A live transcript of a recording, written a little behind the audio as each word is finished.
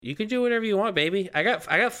You can do whatever you want, baby. I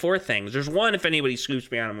got 4 things. There's one, if anybody scoops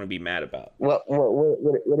me on, I'm going to be mad about. What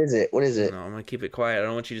is it? What is it? No, I'm going to keep it quiet. I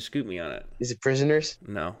don't want you to scoop me on it. Is it Prisoners?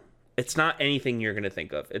 No. It's not anything you're going to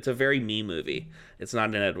think of. It's a very me movie. It's not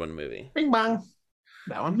an Edwin movie. Bing Bong.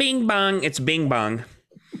 That one? Bing Bong. It's Bing Bong.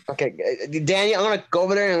 Okay, Daniel, I'm going to go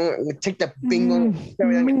over there and I'm gonna take the Bing Bong.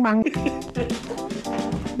 Bing Bong.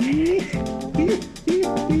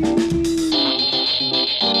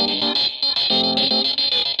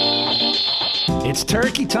 It's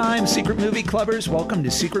turkey time, Secret Movie Clubbers. Welcome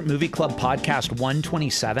to Secret Movie Club Podcast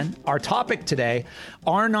 127. Our topic today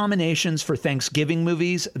are nominations for Thanksgiving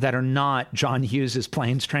movies that are not John Hughes'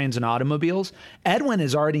 Planes, Trains, and Automobiles. Edwin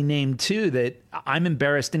has already named 2 that I'm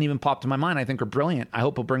embarrassed didn't even pop to my mind. I think are brilliant. I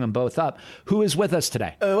hope we'll bring them both up. Who is with us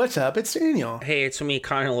today? What's up? It's Daniel. Hey, it's me,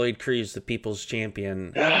 Connor Lloyd Cruz, the people's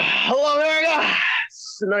champion. Hello, America.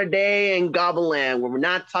 It's another day in Gobbleland where we're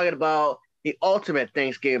not talking about the ultimate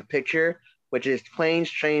Thanksgiving picture, which is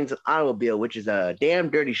Planes, Trains, and Automobile, which is a damn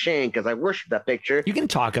dirty shame because I worship that picture. You can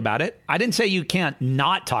talk about it. I didn't say you can't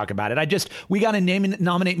not talk about it. We got to name and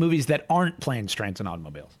nominate movies that aren't Planes, Trains, and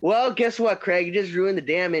Automobiles. Well, guess what, Craig? You just ruined the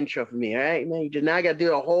damn intro for me, all right? Man, you just now got to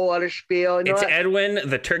do a whole other spiel. You know It's what? Edwin,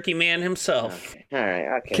 the turkey man himself. Okay. All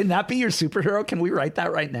right, okay. Can that be your superhero? Can we write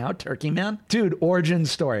that right now? Turkey Man? Dude, origin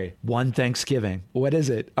story. One Thanksgiving. What is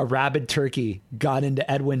it? A rabid turkey got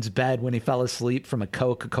into Edwin's bed when he fell asleep from a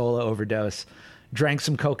Coca-Cola overdose, drank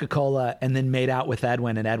some Coca-Cola, and then made out with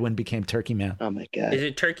Edwin, and Edwin became Turkey Man. Oh, my God. Is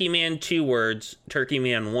it Turkey Man 2 words, Turkey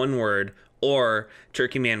Man 1 word, or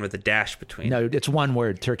Turkey Man with a dash between? No, it's 1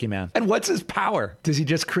 word, Turkey Man. And what's his power? Does he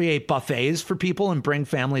just create buffets for people and bring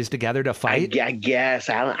families together to fight? I guess.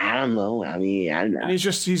 I don't know. I mean, I don't know. And he's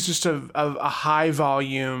just a high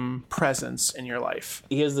volume presence in your life.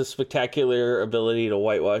 He has the spectacular ability to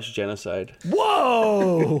whitewash genocide.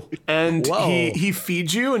 Whoa! And Whoa. he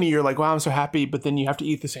feeds you and you're like, wow, I'm so happy. But then you have to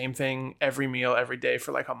eat the same thing every meal, every day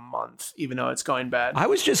for like a month, even though it's going bad. I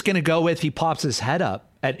was just going to go with he pops his head up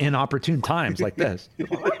at inopportune times like this.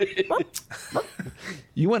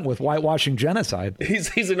 You went with whitewashing genocide.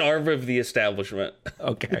 He's an arbor of the establishment.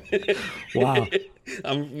 Okay. Wow.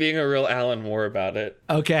 I'm being a real Alan Moore about it.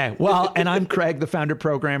 Okay. Well, and I'm Craig, the founder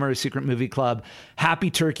programmer of Secret Movie Club.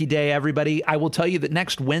 Happy Turkey Day, everybody. I will tell you that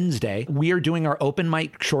next Wednesday, we are doing our open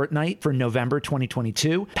mic short night for November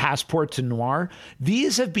 2022, Passport to Noir.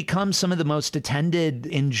 These have become some of the most attended,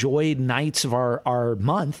 enjoyed nights of our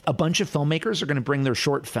month. A bunch of filmmakers are going to bring their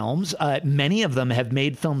short films. Many of them have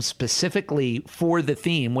made films specifically for the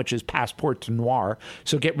theme, which is Passport to Noir.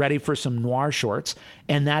 So get ready for some noir shorts.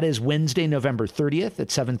 And that is Wednesday, November 30th at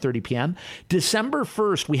 7:30 p.m. December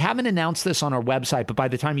 1st, we haven't announced this on our website, but by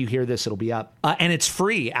the time you hear this, it'll be up. And it's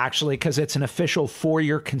free, actually, because it's an official for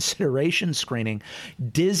your consideration screening.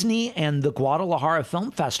 Disney and the Guadalajara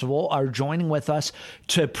Film Festival are joining with us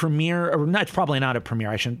to premiere, or not, it's probably not a premiere,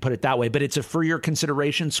 I shouldn't put it that way, but it's a for your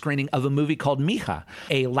consideration screening of a movie called Mija,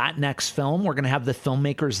 a Latinx film. We're going to have the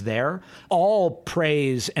filmmakers there. All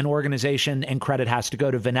praise and organization and credit has to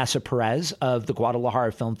go to Vanessa Perez of the Guadalajara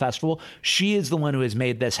Film Festival. She is the one who has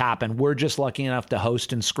made this happen. We're just lucky enough to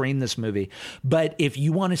host and screen this movie. But if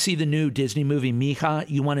you want to see the new Disney movie Mija,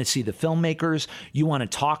 you want to see the filmmakers, you want to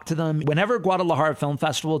talk to them. Whenever Guadalajara Film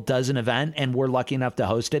Festival does an event and we're lucky enough to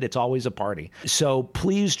host it, it's always a party. So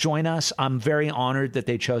please join us. I'm very honored that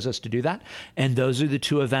they chose us to do that. And those are the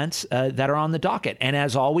 2 events that are on the docket. And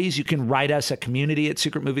as always, you can write us at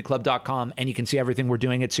community@secretmovieclub.com, and you can see everything we're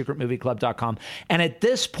doing at secretmovieclub.com. And at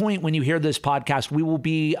this point, when you hear this podcast, we will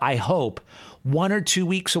be, I hope, 1 or 2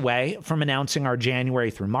 weeks away from announcing our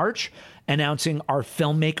January through March, announcing our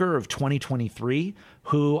filmmaker of 2023,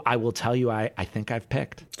 who I will tell you, I think I've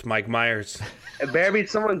picked. It's Mike Myers. It better be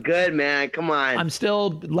someone good, man. Come on. I'm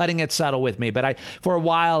still letting it settle with me, but for a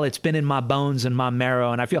while it's been in my bones and my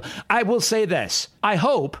marrow, and I will say this. I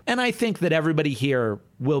hope, and I think that everybody here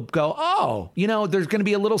will go, oh, there's going to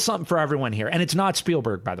be a little something for everyone here. And it's not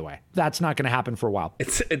Spielberg, by the way. That's not going to happen for a while.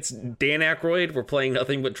 It's Dan Aykroyd. We're playing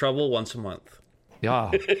Nothing But Trouble once a month.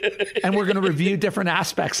 Yeah. And we're going to review different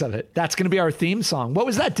aspects of it. That's going to be our theme song. What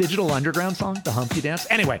was that Digital Underground song? The Humpty Dance?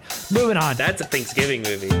 Anyway, moving on. That's a Thanksgiving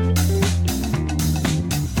movie.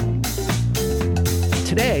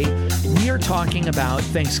 Today, We are talking about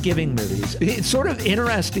Thanksgiving movies. It's sort of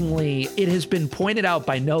interestingly, it has been pointed out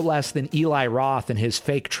by no less than Eli Roth in his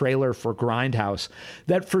fake trailer for Grindhouse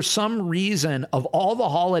that for some reason, of all the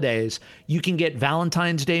holidays, you can get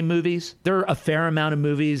Valentine's Day movies. There are a fair amount of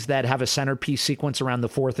movies that have a centerpiece sequence around the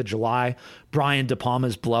 4th of July. Brian De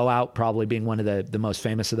Palma's Blowout probably being one of the most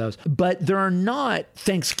famous of those. But there are not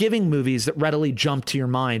Thanksgiving movies that readily jump to your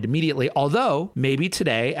mind immediately, although maybe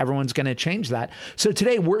today everyone's going to change that. So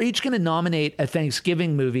today we're each going to nominate a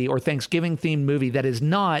Thanksgiving movie or Thanksgiving-themed movie that is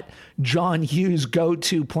not John Hughes'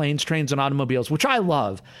 go-to Planes, Trains, and Automobiles, which I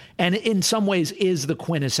love, and in some ways is the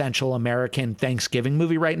quintessential American Thanksgiving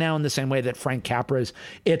movie right now, in the same way that Frank Capra's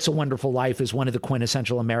It's a Wonderful Life is one of the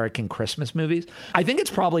quintessential American Christmas movies. I think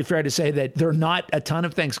it's probably fair to say that there are not a ton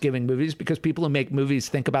of Thanksgiving movies because people who make movies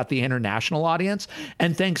think about the international audience,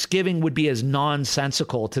 and Thanksgiving would be as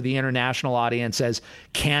nonsensical to the international audience as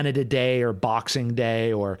Canada Day or Boxing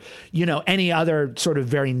Day or, you know, any other sort of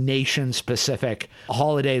very nation-specific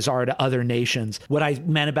holidays are to other nations. What I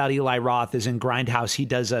meant about Eli Roth is in Grindhouse, he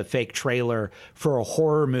does a fake trailer for a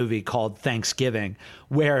horror movie called Thanksgiving,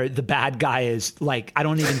 where the bad guy is like, I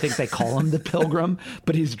don't even think they call him the Pilgrim,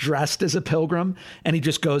 but he's dressed as a pilgrim, and he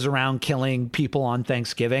just goes around killing people on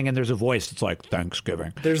Thanksgiving, and there's a voice that's like,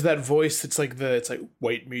 Thanksgiving. There's that voice that's like it's like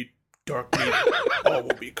white meat, dark meat, all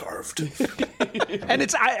will be carved. And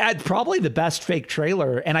it's probably the best fake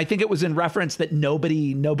trailer, and I think it was in reference that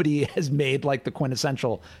nobody has made like the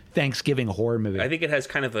quintessential Thanksgiving horror movie. I think it has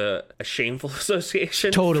kind of a shameful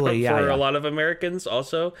association totally, for yeah. a lot of Americans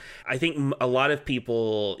also. I think a lot of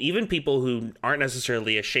people, even people who aren't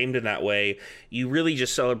necessarily ashamed in that way, you really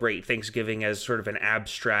just celebrate Thanksgiving as sort of an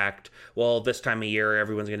abstract, well, this time of year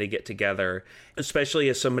everyone's going to get together. Especially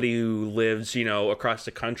as somebody who lives, you know, across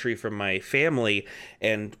the country from my family,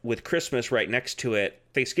 and with Christmas right next to it,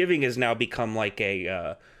 Thanksgiving has now become like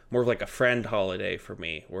a more of like a friend holiday for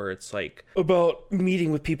me, where it's like about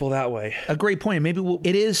meeting with people that way. A great point. Maybe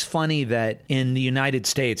it is funny that in the United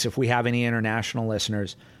States, if we have any international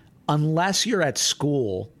listeners, unless you're at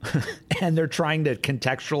school and they're trying to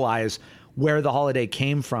contextualize where the holiday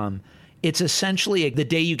came from, it's essentially the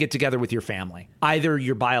day you get together with your family, either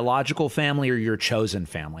your biological family or your chosen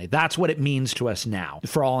family. That's what it means to us now,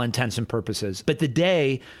 for all intents and purposes. But the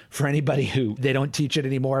day, for anybody who they don't teach it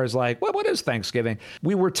anymore, is like, well, what is Thanksgiving?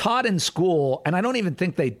 We were taught in school, and I don't even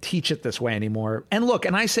think they teach it this way anymore. And look,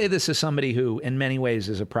 and I say this as somebody who, in many ways,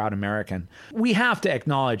 is a proud American. We have to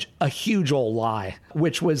acknowledge a huge old lie,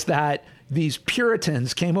 which was that these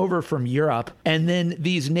Puritans came over from Europe, and then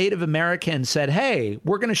these Native Americans said, hey,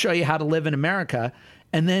 we're going to show you how to live in America.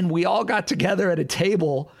 And then we all got together at a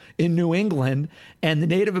table in New England, and the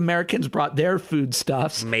Native Americans brought their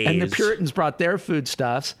foodstuffs, and the Puritans brought their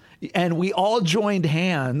foodstuffs, and we all joined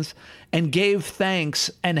hands and gave thanks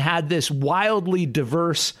and had this wildly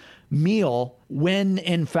diverse meal when,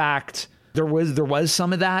 in fact, there was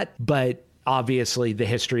some of that, but obviously the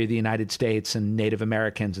history of the United States and Native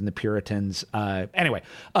Americans and the Puritans. Anyway,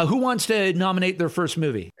 who wants to nominate their first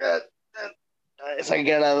movie? So I can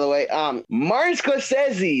get it out of the way. Martin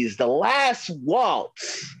Scorsese's The Last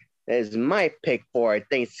Waltz is my pick for a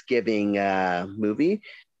Thanksgiving movie.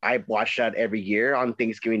 I watch that every year on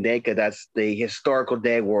Thanksgiving Day because that's the historical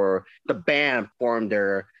day where the band formed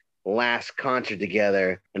their last concert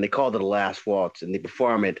together, and they called it The Last Waltz, and they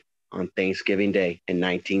perform it on Thanksgiving Day in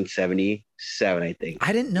 1977, I think.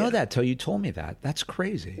 I didn't know that till you told me that. That's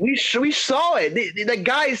crazy. We saw it. The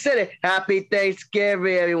guy said it. Happy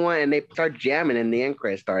Thanksgiving, everyone. And they start jamming and the end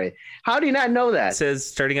credits started. How do you not know that? It says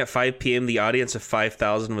starting at 5 p.m., the audience of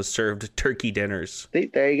 5,000 was served turkey dinners. See,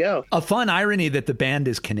 there you go. A fun irony that the band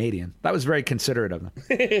is Canadian. That was very considerate of them.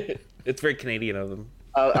 It's very Canadian of them.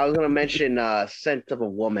 I was going to mention Scent of a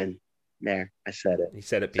Woman. There, I said it. He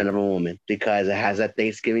said it. Scent of a Woman, because it has that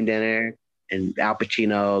Thanksgiving dinner, and Al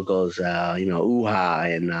Pacino goes, ooh-ha.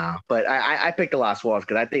 And but I picked The Last Waltz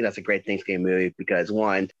because I think that's a great Thanksgiving movie because,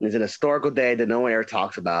 one, it's an historical day that no one ever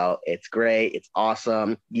talks about. It's great. It's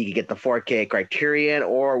awesome. You can get the 4K Criterion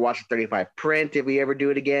or watch the 35 print if we ever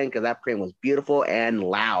do it again, because that print was beautiful and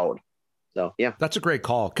loud. So, yeah. That's a great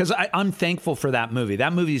call, because I'm thankful for that movie.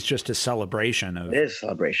 That movie is just a celebration. It is a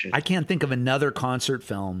celebration. I can't think of another concert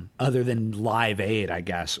film other than Live Aid, I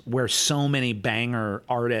guess, where so many banger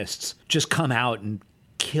artists just come out and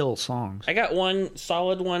kill songs. I got one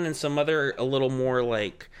solid one and some other a little more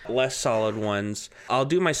like less solid ones. I'll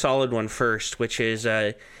do my solid one first, which is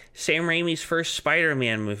Sam Raimi's first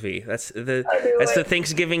Spider-Man movie. That's the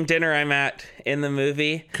Thanksgiving dinner I'm at in the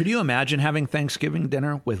movie. Could you imagine having Thanksgiving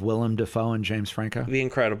dinner with Willem Dafoe and James Franco? It'd be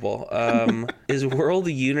incredible. Is World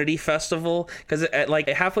Unity Festival, because like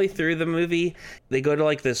halfway through the movie, they go to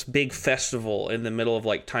like this big festival in the middle of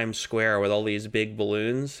like Times Square with all these big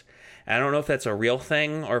balloons. I don't know if that's a real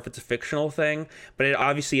thing or if it's a fictional thing, but it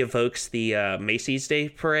obviously evokes the Macy's Day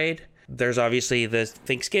Parade. There's obviously the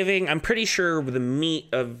Thanksgiving. I'm pretty sure the meat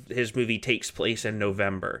of his movie takes place in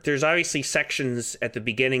November. There's obviously sections at the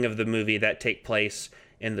beginning of the movie that take place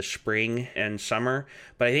in the spring and summer,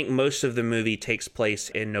 but I think most of the movie takes place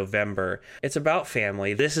in November. It's about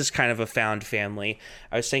family. This is kind of a found family.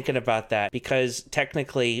 I was thinking about that because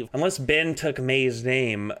technically, unless Ben took May's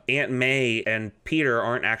name, Aunt May and Peter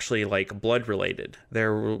aren't actually like blood related.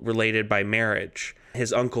 They're related by marriage.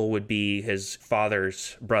 His uncle would be his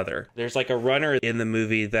father's brother. There's like a runner in the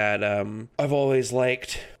movie that I've always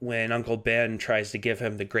liked when Uncle Ben tries to give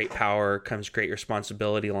him the great power comes great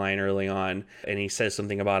responsibility line early on. And he says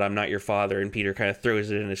something about, I'm not your father. And Peter kind of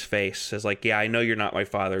throws it in his face. Says like, yeah, I know you're not my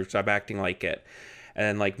father. Stop acting like it. And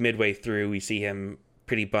then like midway through, we see him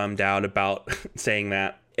pretty bummed out about saying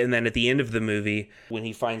that. And then at the end of the movie, when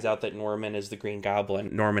he finds out that Norman is the Green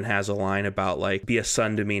Goblin, Norman has a line about like, be a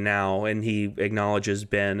son to me now. And he acknowledges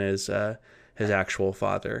Ben as his actual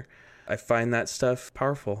father. I find that stuff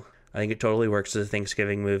powerful. I think it totally works as a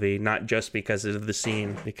Thanksgiving movie, not just because of the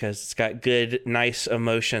scene, because it's got good, nice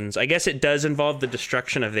emotions. I guess it does involve the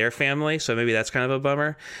destruction of their family, so maybe that's kind of a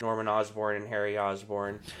bummer. Norman Osborn and Harry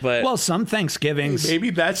Osborn. But well, some Thanksgivings...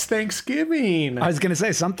 Maybe that's Thanksgiving. I was going to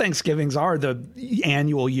say, some Thanksgivings are the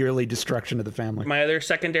annual yearly destruction of the family. My other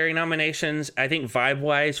secondary nominations, I think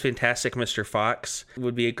vibe-wise, Fantastic Mr. Fox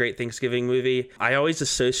would be a great Thanksgiving movie. I always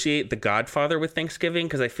associate The Godfather with Thanksgiving,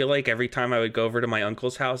 because I feel like every time I would go over to my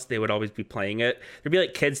uncle's house, they would always be playing it. There'd be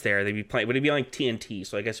like kids there. They'd be playing. Would it be like TNT?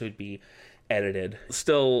 So I guess it would be edited.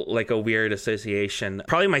 Still like a weird association.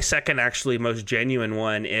 Probably my second actually most genuine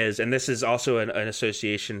one is, and this is also an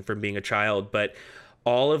association from being a child, but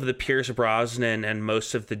all of the Pierce Brosnan and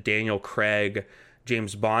most of the Daniel Craig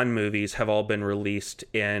James Bond movies have all been released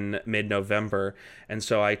in mid-November, and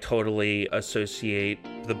so I totally associate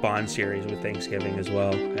the Bond series with Thanksgiving as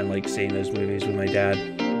well, and like seeing those movies with my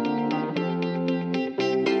dad.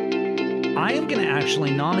 I am going to actually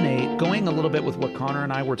nominate, going a little bit with what Connor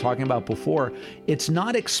and I were talking about before, it's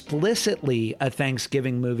not explicitly a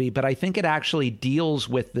Thanksgiving movie, but I think it actually deals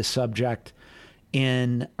with the subject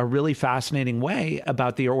in a really fascinating way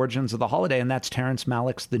about the origins of the holiday, and that's Terrence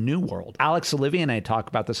Malick's The New World. Alex Olivia and I talk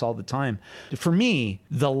about this all the time. For me,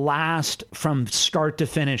 the last, from start to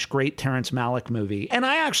finish, great Terrence Malick movie, and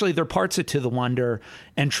I actually, there are parts of To the Wonder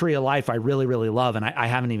and Tree of Life I really, really love, and I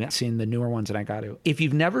haven't even seen the newer ones, and I got to. If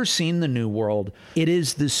you've never seen The New World, it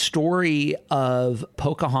is the story of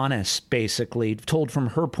Pocahontas, basically, told from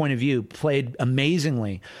her point of view, played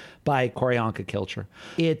amazingly by Q'orianka Kilcher.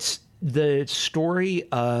 It's the story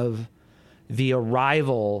of the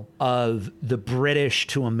arrival of the British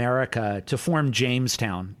to America to form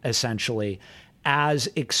Jamestown, essentially, as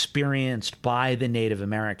experienced by the Native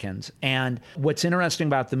Americans. And what's interesting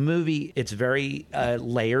about the movie, it's very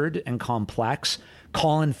layered and complex.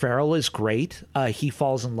 Colin Farrell is great. He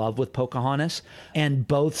falls in love with Pocahontas, and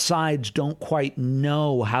both sides don't quite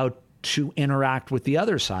know how to interact with the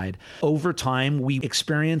other side. Over time, we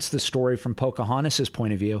experience the story from Pocahontas'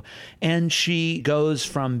 point of view, and she goes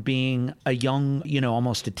from being a young,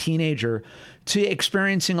 almost a teenager, to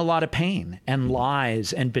experiencing a lot of pain and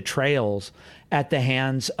lies and betrayals at the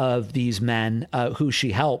hands of these men who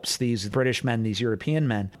she helps, these British men, these European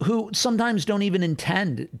men, who sometimes don't even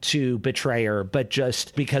intend to betray her, but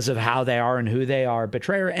just because of how they are and who they are,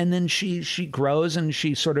 betray her. And then she grows and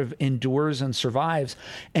she sort of endures and survives.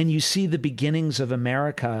 And you see the beginnings of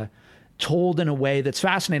America told in a way that's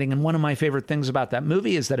fascinating. And one of my favorite things about that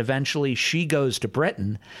movie is that eventually she goes to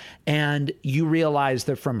Britain, and you realize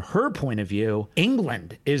that from her point of view,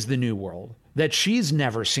 England is the new world, that she's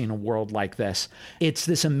never seen a world like this. It's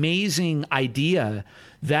this amazing idea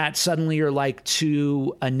that suddenly you're like,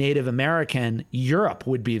 to a Native American, Europe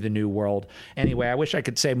would be the new world. Anyway, I wish I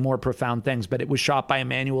could say more profound things, but it was shot by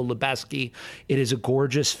Emmanuel Lubezki. It is a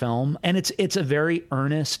gorgeous film, and it's a very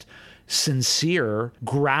earnest, sincere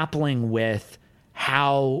grappling with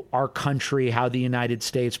how our country, how the United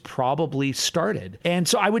States probably started. And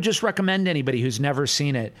so I would just recommend anybody who's never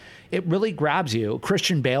seen it. It really grabs you.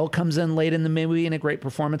 Christian Bale comes in late in the movie in a great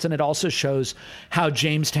performance. And it also shows how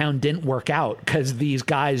Jamestown didn't work out because these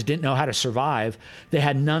guys didn't know how to survive. They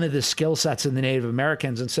had none of the skill sets in the Native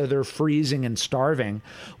Americans. And so they're freezing and starving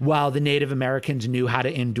while the Native Americans knew how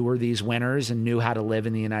to endure these winters and knew how to live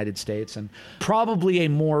in the United States. And probably a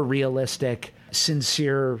more realistic,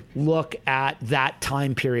 sincere look at that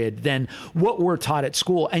time period than what we're taught at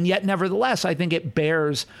school. And yet, nevertheless, I think it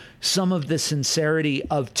bears some of the sincerity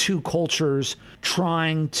of two cultures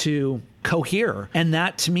trying to cohere. And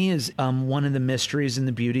that, to me, is one of the mysteries and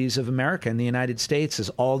the beauties of America and the United States, is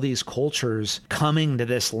all these cultures coming to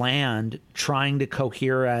this land, trying to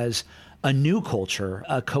cohere as a new culture,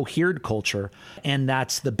 a cohered culture. And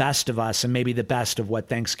that's the best of us and maybe the best of what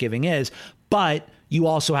Thanksgiving is. But you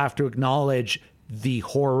also have to acknowledge the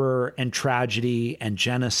horror and tragedy and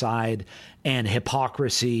genocide and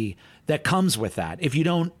hypocrisy that comes with that. If you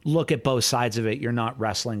don't look at both sides of it, you're not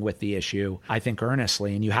wrestling with the issue, I think,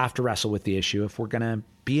 earnestly. And you have to wrestle with the issue if we're going to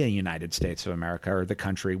be a United States of America, or the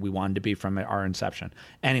country we wanted to be from our inception.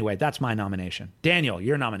 Anyway, that's my nomination. Daniel,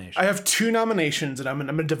 your nomination. I have two nominations, and I'm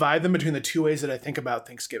going to divide them between the two ways that I think about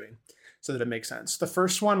Thanksgiving so that it makes sense. The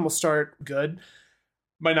first one will start good.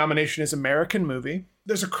 My nomination is American Movie.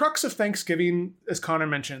 There's a crux of Thanksgiving, as Connor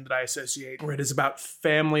mentioned, that I associate, where it is about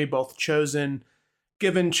family, both chosen,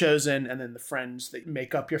 given, chosen, and then the friends that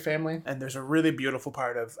make up your family. And there's a really beautiful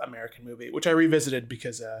part of American Movie, which I revisited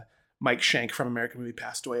because Mike Schenk from American Movie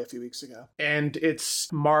passed away a few weeks ago. And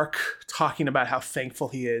it's Mark talking about how thankful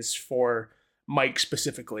he is for Mike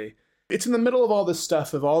specifically. It's in the middle of all this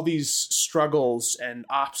stuff, of all these struggles and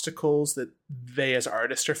obstacles that they as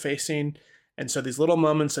artists are facing. And so these little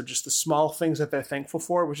moments of just the small things that they're thankful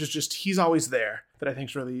for, which is just, he's always there, that I think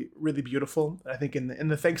is really, really beautiful. I think in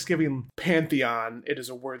the Thanksgiving pantheon, it is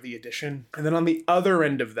a worthy addition. And then on the other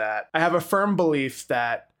end of that, I have a firm belief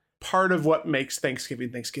that part of what makes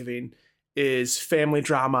Thanksgiving is family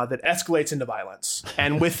drama that escalates into violence.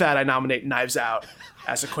 And with that, I nominate Knives Out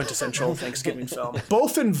as a quintessential Thanksgiving film.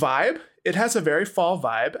 Both in vibe, it has a very fall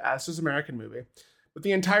vibe, as does American Movie. But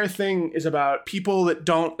the entire thing is about people that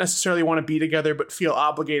don't necessarily want to be together, but feel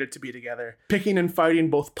obligated to be together. Picking and fighting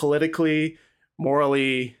both politically,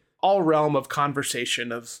 morally, all realm of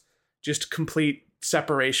conversation, of just complete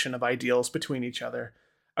separation of ideals between each other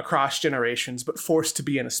across generations, but forced to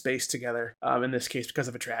be in a space together, in this case because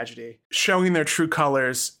of a tragedy. Showing their true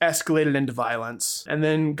colors, escalated into violence, and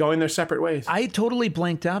then going their separate ways. I totally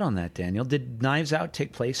blanked out on that, Daniel. Did Knives Out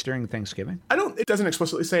take place during Thanksgiving? It doesn't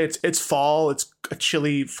explicitly say it's fall. It's a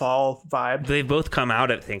chilly fall vibe. They both come out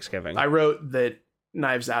at Thanksgiving. I wrote that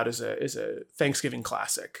Knives Out is a Thanksgiving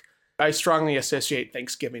classic. I strongly associate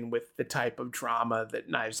Thanksgiving with the type of drama that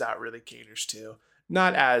Knives Out really caters to.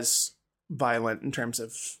 Not as violent in terms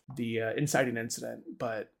of the inciting incident,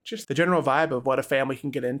 but just the general vibe of what a family can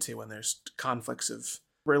get into when there's conflicts of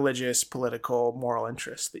religious, political, moral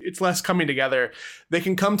interest. It's less coming together. They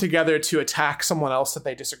can come together to attack someone else that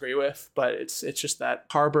they disagree with, but it's just that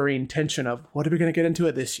harboring tension of, what are we going to get into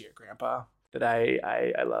it this year, Grandpa? That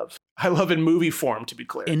I love. I love in movie form, to be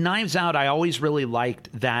clear. In Knives Out, I always really liked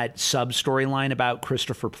that sub-storyline about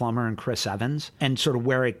Christopher Plummer and Chris Evans and sort of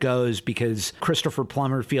where it goes, because Christopher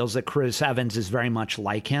Plummer feels that Chris Evans is very much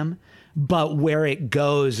like him. But where it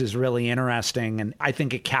goes is really interesting. And I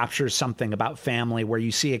think it captures something about family where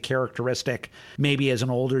you see a characteristic, maybe as an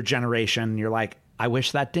older generation, you're like, I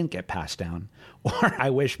wish that didn't get passed down. Or I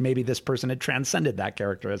wish maybe this person had transcended that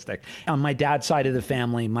characteristic. On my dad's side of the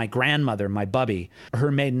family, my grandmother, my bubby,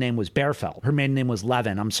 her maiden name was Bearfeld. Her maiden name was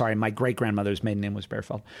Levin. I'm sorry, my great-grandmother's maiden name was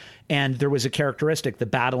Bearfeld. And there was a characteristic, the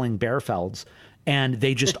battling Bearfelds. And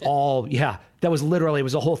they just all, that was literally, it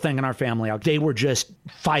was a whole thing in our family. They were just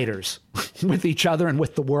fighters with each other and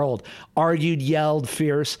with the world. Argued, yelled,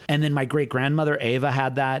 fierce. And then my great-grandmother, Ava,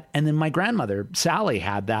 had that. And then my grandmother, Sally,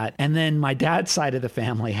 had that. And then my dad's side of the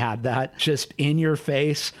family had that. Just in your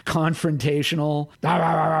face, confrontational.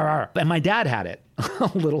 And my dad had it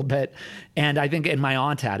a little bit. And I think, and my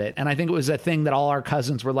aunt had it. And I think it was a thing that all our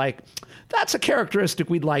cousins were like, that's a characteristic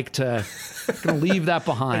we'd like to leave that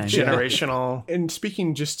behind. Generational. And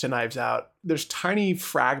speaking just to Knives Out, there's tiny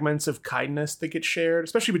fragments of kindness that get shared,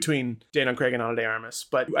 especially between Daniel Craig and Ana de Armas.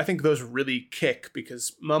 But I think those really kick,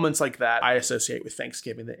 because moments like that I associate with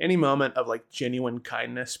Thanksgiving. That any moment of like genuine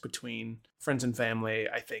kindness between friends and family,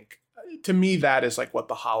 I think to me, that is like what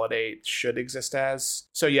the holiday should exist as.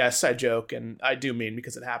 So yes, I joke, and I do mean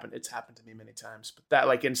because it's happened to me many times, but that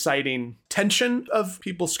like inciting tension of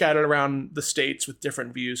people scattered around the states with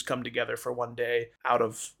different views come together for one day out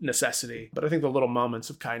of necessity. But I think the little moments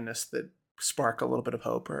of kindness that spark a little bit of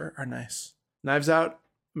hope are nice. Knives Out,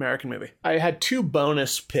 American movie. I had 2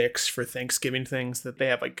 bonus picks for Thanksgiving things that they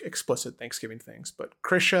have like explicit Thanksgiving things, but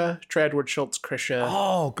Krisha, Trey Edward Schultz, Krisha.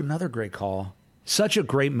 Oh, another great call. Such a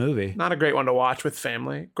great movie. Not a great one to watch with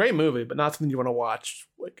family. Great movie, but not something you want to watch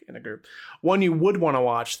like in a group. One you would want to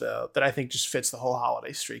watch though, that I think just fits the whole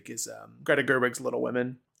holiday streak, is Greta Gerwig's Little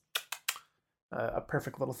Women. A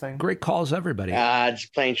perfect little thing. Great calls, everybody.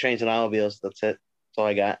 Just planes, trains, and automobiles. That's it. That's all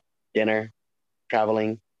I got. Dinner,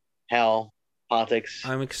 traveling, hell, politics.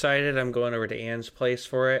 I'm excited. I'm going over to Anne's place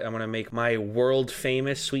for it. I'm going to make my world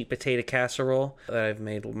famous sweet potato casserole that I've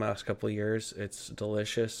made the last couple of years. It's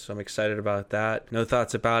delicious. So I'm excited about that. No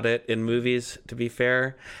thoughts about it in movies, to be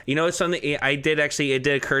fair. You know, it's something it did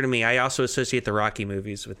occur to me. I also associate the Rocky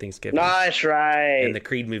movies with Thanksgiving. Nice, right. And the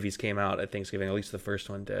Creed movies came out at Thanksgiving. At least the first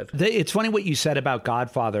one did. It's funny what you said about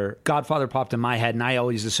Godfather. Godfather popped in my head, and I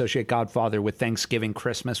always associate Godfather with Thanksgiving,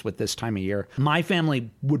 Christmas, with this time of year. My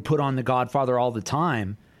family would put on the Godfather all the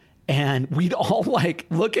time, and we'd all like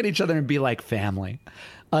look at each other and be like, family.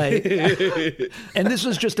 And this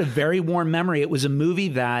was just a very warm memory. It was a movie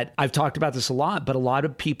that I've talked about this a lot, but a lot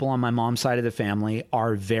of people on my mom's side of the family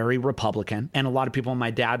are very Republican, and a lot of people on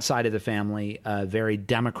my dad's side of the family, very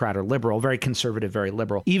Democrat or liberal, very conservative, very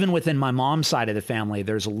liberal. Even within my mom's side of the family,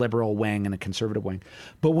 there's a liberal wing and a conservative wing.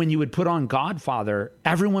 But when you would put on Godfather,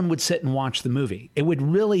 everyone would sit and watch the movie. It would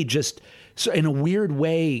really just, so in a weird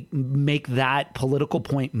way, make that political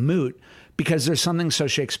point moot, because there's something so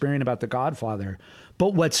Shakespearean about The Godfather.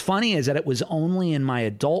 But what's funny is that it was only in my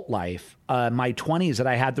adult life, my 20s, that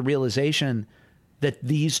I had the realization that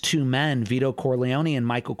these 2 men, Vito Corleone and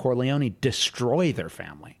Michael Corleone, destroy their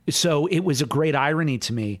family. So it was a great irony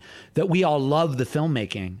to me that we all love the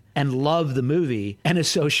filmmaking and love the movie and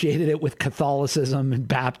associated it with Catholicism and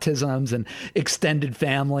baptisms and extended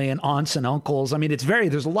family and aunts and uncles. I mean,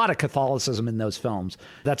 there's a lot of Catholicism in those films.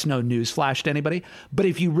 That's no newsflash to anybody. But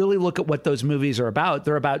if you really look at what those movies are about,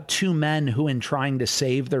 they're about 2 men who, in trying to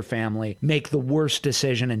save their family, make the worst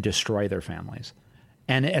decision and destroy their families.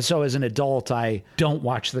 And so as an adult, I don't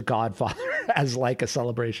watch The Godfather as like a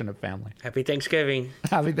celebration of family. Happy Thanksgiving.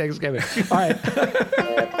 Happy Thanksgiving. All right.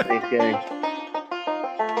 Thanksgiving.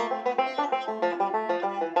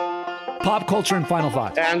 Pop culture and final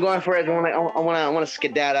thoughts. I'm going for it. I want to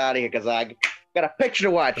skedaddle out of here because I got a picture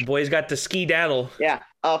to watch. The boys got the ski daddle. Yeah.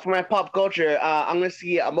 For my pop culture, I'm going to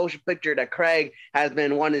see a motion picture that Craig has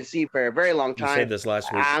been wanting to see for a very long time. You said this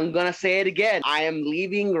last week. I'm going to say it again. I am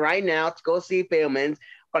leaving right now to go see Fabelmans.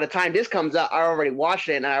 By the time this comes out, I already watched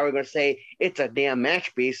it, and I already going to say it's a damn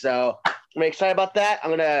masterpiece. So I'm excited about that.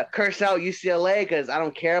 I'm going to curse out UCLA because I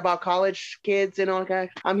don't care about college kids and all that.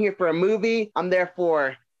 I'm here for a movie. I'm there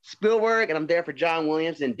for Spielberg, and I'm there for John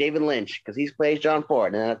Williams and David Lynch because he plays John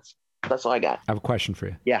Ford, and that's all I got. I have a question for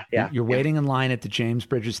you. Yeah. You're waiting in line at the James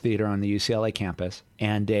Bridges Theater on the UCLA campus,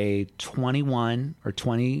 and a 21 or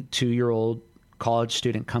 22-year-old college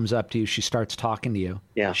student comes up to you. She starts talking to you.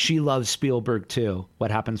 Yeah. She loves Spielberg too. What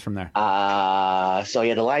happens from there?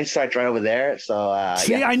 The line starts right over there. So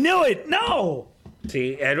See, yeah. I knew it. No.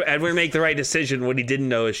 See, Edward make the right decision. What he didn't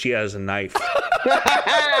know is she has a knife.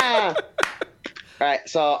 All right,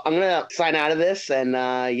 so I'm gonna sign out of this, and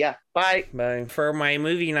bye. Bye. For my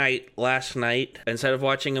movie night last night, instead of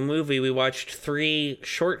watching a movie, we watched 3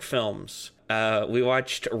 short films. We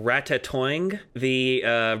watched Ratatouille,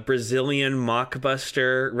 the Brazilian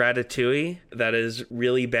mockbuster Ratatouille. That is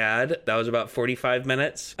really bad. That was about 45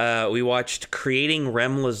 minutes. We watched Creating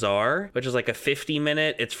Rem Lazar, which is like a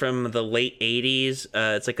 50-minute. It's from the late 80s.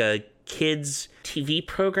 It's like a kids TV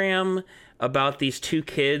program about these 2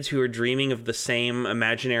 kids who are dreaming of the same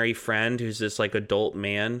imaginary friend who's this like adult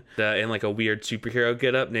man in like a weird superhero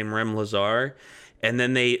getup named Rem Lazar. And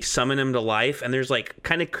then they summon him to life, and there's like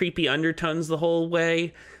kind of creepy undertones the whole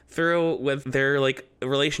way through with their like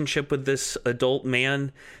relationship with this adult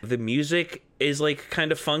man. The music is like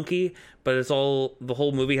kind of funky, but the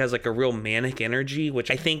whole movie has like a real manic energy,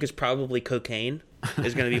 which I think is probably cocaine.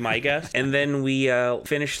 Is going to be my guess. And then we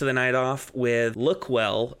finished the night off with Look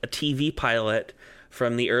Well, a TV pilot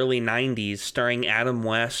from the early 90s starring Adam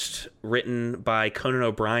West, written by Conan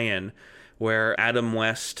O'Brien, where Adam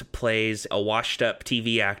West plays a washed-up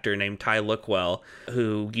TV actor named Ty Lookwell,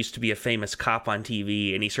 who used to be a famous cop on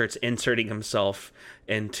TV, and he starts inserting himself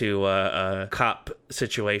into cop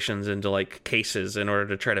situations, into like cases in order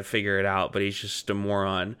to try to figure it out, but he's just a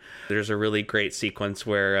moron. There's a really great sequence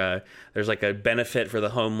where there's like a benefit for the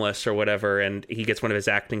homeless or whatever, and he gets one of his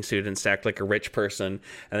acting students to act like a rich person,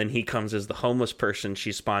 and then he comes as the homeless person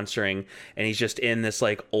she's sponsoring, and he's just in this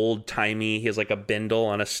like old-timey, he has like a bindle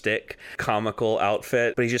on a stick comical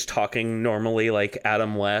outfit, but he's just talking normally like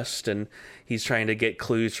Adam West, and he's trying to get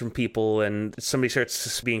clues from people, and somebody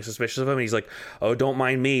starts being suspicious of him, and he's like, oh, don't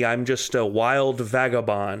mind me, I'm just a wild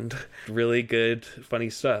vagabond. Really good, funny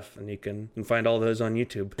stuff, and you can find all those on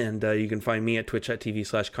YouTube. And you can find me at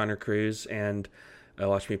twitch.tv/Connor Cruz, and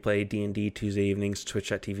watch me play D&D Tuesday evenings,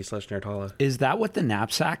 twitch.tv/Nerdhalla. Is that what the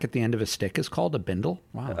knapsack at the end of a stick is called? A bindle?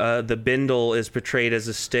 Wow. The bindle is portrayed as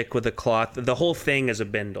a stick with a cloth. The whole thing is a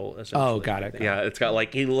bindle, essentially. Oh, got it. Yeah, it's got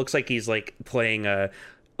like, he looks like he's like playing a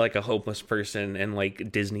homeless person in like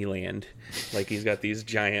Disneyland. Like he's got these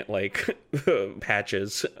giant like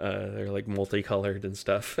patches. They're like multicolored and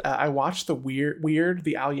stuff. I watched the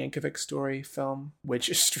the Al Yankovic story film, which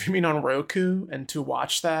is streaming on Roku, and to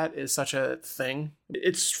watch that is such a thing.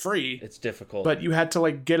 It's free. It's difficult. But you had to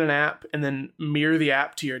like get an app and then mirror the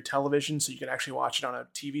app to your television so you could actually watch it on a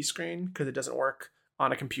TV screen, because it doesn't work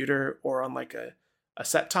on a computer or on like a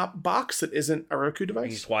set-top box that isn't a Roku device.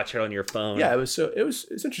 You just watch it on your phone. Yeah,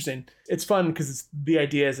 it's interesting. It's fun because the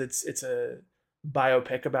idea is it's a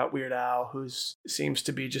biopic about Weird Al, who seems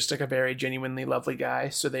to be just like a very genuinely lovely guy.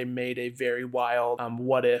 So they made a very wild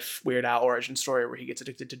what if Weird Al origin story where he gets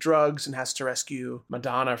addicted to drugs and has to rescue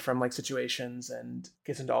Madonna from like situations and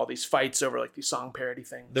gets into all these fights over like these song parody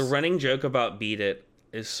things. The running joke about Beat It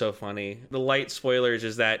is so funny. The light spoilers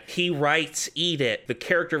is that he writes Eat It. The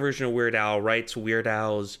character version of Weird Al writes Weird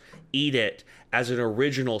Al's Eat It as an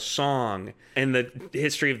original song in the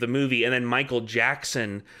history of the movie, and then Michael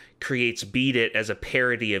Jackson creates Beat It as a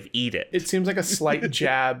parody of Eat It. It seems like a slight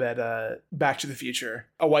jab at Back to the Future.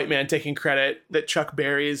 A white man taking credit that Chuck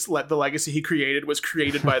Berry's the legacy he created was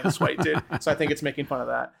created by this white dude. So I think it's making fun of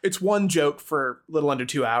that. It's one joke for a little under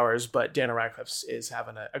 2 hours, but Daniel Radcliffe is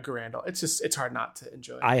having a grand old. It's hard not to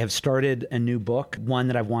enjoy. I have started a new book, one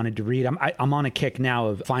that I've wanted to read. I'm on a kick now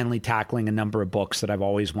of finally tackling a number of books that I've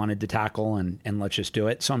always wanted to tackle, and let's just do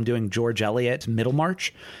it. So I'm doing George Eliot's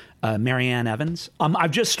Middlemarch. Marianne Evans.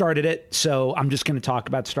 I've just started it, so I'm just going to talk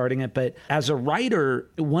about starting it. But as a writer,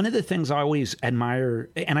 one of the things I always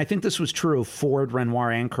admire, and I think this was true of Ford,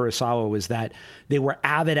 Renoir, and Kurosawa, was that they were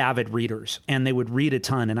avid readers, and they would read a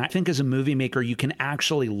ton. And I think as a movie maker, you can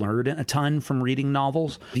actually learn a ton from reading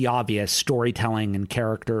novels. The obvious storytelling and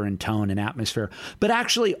character and tone and atmosphere, but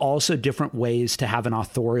actually also different ways to have an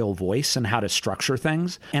authorial voice and how to structure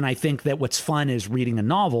things. And I think that what's fun is reading a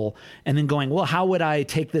novel and then going, well, how would I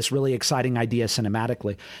take this really exciting idea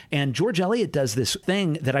cinematically? And George Eliot does this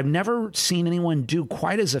thing that I've never seen anyone do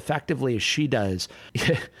quite as effectively as she does.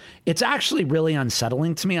 It's actually really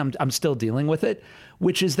unsettling to me. I'm still dealing with it,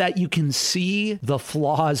 which is that you can see the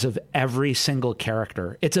flaws of every single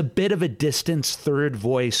character. It's a bit of a distance third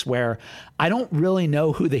voice where I don't really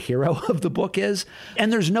know who the hero of the book is,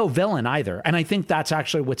 and there's no villain either. And I think that's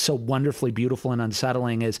actually what's so wonderfully beautiful and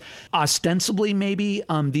unsettling is ostensibly maybe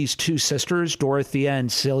these two sisters, Dorothea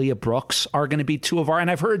and Celia Brooks, are going to be two of our, and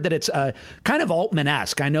I've heard that it's kind of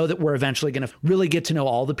Altman-esque. I know that we're eventually going to really get to know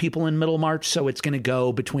all the people in Middlemarch, so it's going to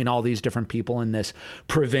go between all these different people in this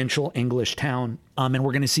provincial English town. And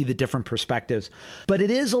we're going to see the different perspectives. But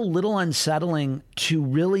it is a little unsettling to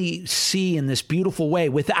really see in this beautiful way,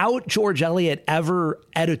 without George Eliot ever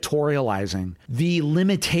editorializing, the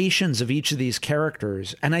limitations of each of these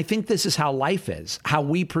characters. And I think this is how life is, how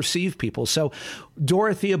we perceive people. So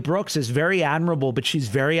Dorothea Brooks is very admirable, but she's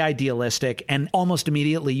very idealistic. And almost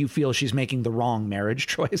immediately you feel she's making the wrong marriage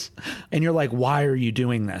choice. And you're like, why are you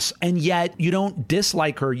doing this? And yet you don't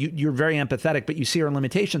dislike her. You're very empathetic, but you see her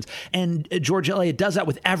limitations. And George Eliot does that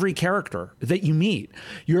with every character that you meet.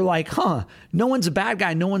 You're like, no one's a bad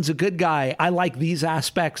guy. No one's a good guy. I like these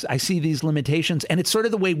aspects. I see these limitations. And it's sort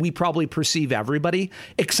of the way we probably perceive everybody,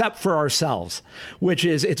 except for ourselves, which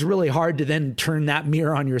is, it's really hard to then turn that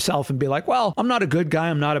mirror on yourself and be like, well, I'm not a good guy.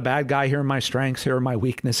 I'm not a bad guy. Here are my strengths. Here are my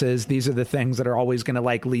weaknesses. These are the things that are always going to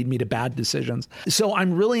like lead me to bad decisions. So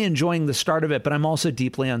I'm really enjoying the start of it, but I'm also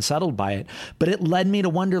deeply unsettled by it. But it led me to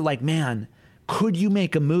wonder, like, man, could you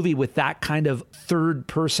make a movie with that kind of third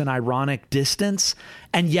person ironic distance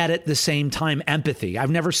and yet at the same time empathy?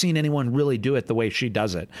 I've never seen anyone really do it the way she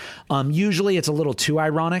does it. Usually it's a little too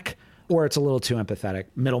ironic. or it's a little too empathetic.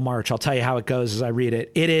 Middlemarch, I'll tell you how it goes as I read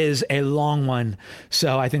it. It is a long one.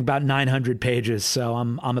 So I think about 900 pages. So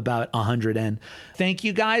I'm about 100 in. Thank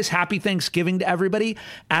you guys. Happy Thanksgiving to everybody.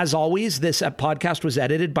 As always, this podcast was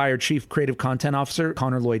edited by our Chief Creative Content Officer,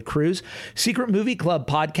 Connor Lloyd Cruz. Secret Movie Club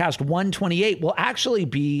podcast 128 will actually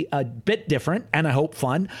be a bit different and I hope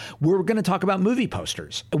fun. We're going to talk about movie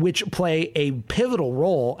posters, which play a pivotal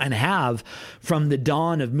role and have from the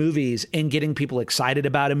dawn of movies in getting people excited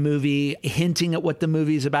about a movie, hinting at what the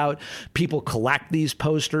movie's about. People collect these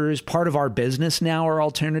posters. Part of our business now are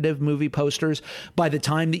alternative movie posters. By the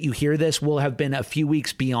time that you hear this, we'll have been a few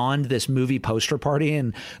weeks beyond this movie poster party,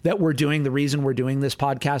 and that we're doing. The reason we're doing this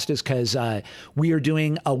podcast is because we are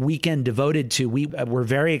doing a weekend devoted to, we're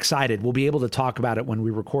very excited. We'll be able to talk about it when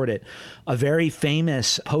we record it. A very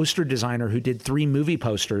famous poster designer who did 3 movie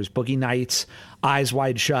posters, Boogie Nights, Eyes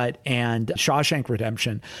Wide Shut, and Shawshank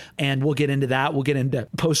Redemption. And we'll get into that. We'll get into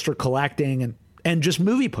poster collecting and just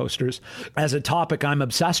movie posters as a topic I'm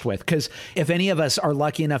obsessed with. Because if any of us are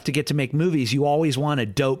lucky enough to get to make movies, you always want a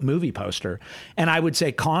dope movie poster. And I would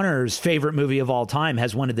say Connor's favorite movie of all time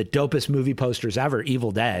has one of the dopest movie posters ever, Evil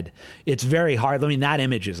Dead. It's very hard. I mean, that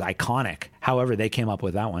image is iconic. However, they came up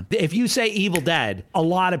with that one. If you say Evil Dead, a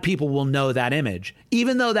lot of people will know that image,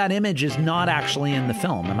 even though that image is not actually in the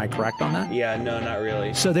film. Am I correct on that? Yeah, no, not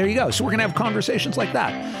really. So there you go. So we're going to have conversations like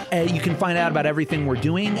that. You can find out about everything we're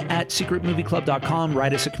doing at secretmovieclub.com.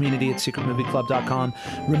 Write us a community at secretmovieclub.com.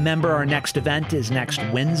 Remember, our next event is next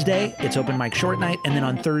Wednesday. It's Open Mic Short Night. And then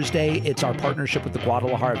on Thursday, it's our partnership with the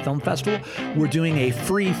Guadalajara Film Festival. We're doing a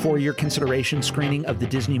free for your consideration screening of the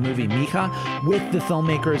Disney movie Mika with the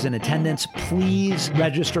filmmakers in attendance. Please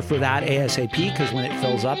register for that ASAP, because when it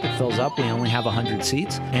fills up, it fills up. We only have 100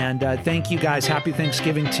 seats. And thank you guys. Happy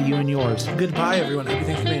Thanksgiving to you and yours. Goodbye, everyone. Happy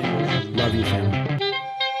Thanksgiving. Love you, family.